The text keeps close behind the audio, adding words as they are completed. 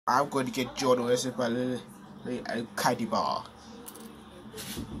I'm going to get John arrested by a candy bar.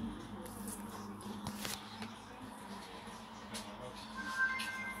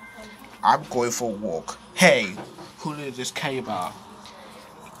 I'm going for a walk. Hey, who lit this candy bar?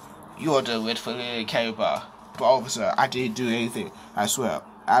 You're the wit for the candy bar. But officer, I didn't do anything. I swear.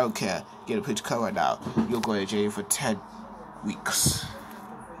 I don't care. Get a picture cover now. You're going to jail for 10 weeks.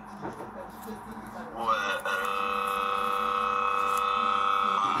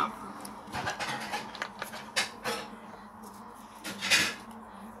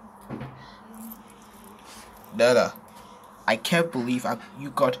 Nada. I can't believe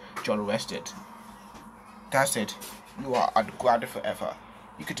you got John arrested. That's it. You are ungrounded forever.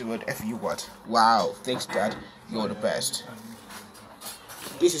 You can do whatever you want. Wow. Thanks, Dad. You're the best.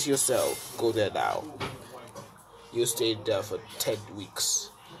 This is your cell. Go there now. You stayed there for 10 weeks.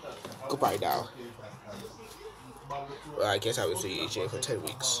 Goodbye now. Well, I guess I will see you in jail for 10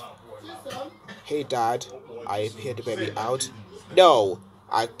 weeks. Hey, Dad. I am here to baby out. No.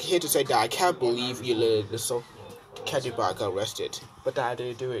 I'm here to say that I can't believe you let the candy bar got arrested. But I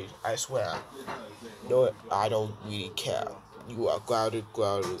didn't do it. I swear. No, I don't really care. You are grounded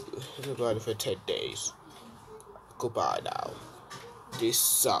for 10 days. Goodbye now. This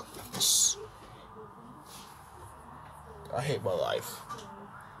sucks. I hate my life.